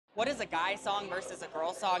what is a guy song versus a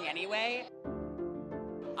girl song anyway?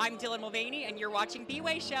 I'm Dylan Mulvaney, and you're watching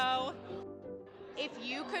bwaySHO. If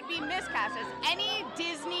you could be miscast as any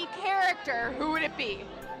Disney character, who would it be?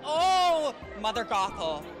 Oh, Mother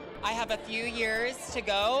Gothel. I have a few years to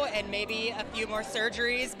go and maybe a few more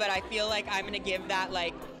surgeries, but I feel like I'm gonna give that,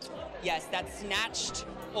 like, yes, that snatched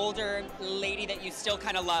older lady that you still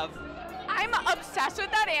kind of love. I'm obsessed with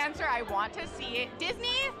that answer. I want to see it. Disney,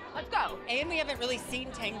 let's go. And we haven't really seen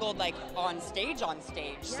Tangled like on stage,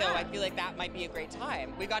 so I feel like that might be a great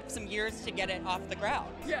time. We got some years to get it off the ground.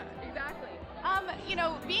 Yeah, exactly.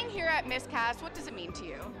 Being here at Miscast, what does it mean to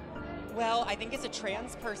you? Well, I think as a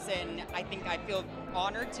trans person, I think I feel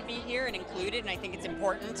honored to be here and included, and I think it's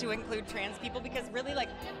important to include trans people because really, like,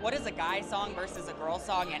 what is a guy song versus a girl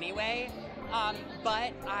song anyway?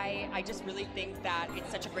 But I just really think that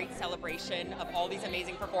it's such a great celebration of all these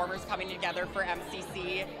amazing performers coming together for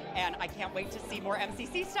MCC, and I can't wait to see more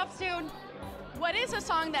MCC stuff soon. What is a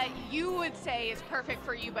song that you would say is perfect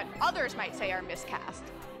for you, but others might say are miscast?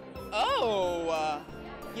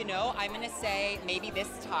 I'm gonna say maybe This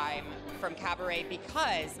Time from Cabaret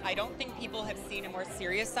because I don't think people have seen a more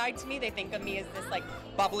serious side to me. They think of me as this like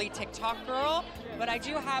bubbly TikTok girl, but I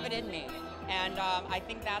do have it in me. And I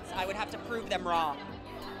think I would have to prove them wrong.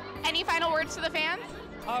 Any final words to the fans?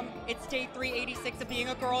 It's day 386 of being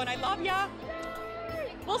a girl and I love ya.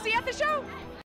 We'll see you at the show.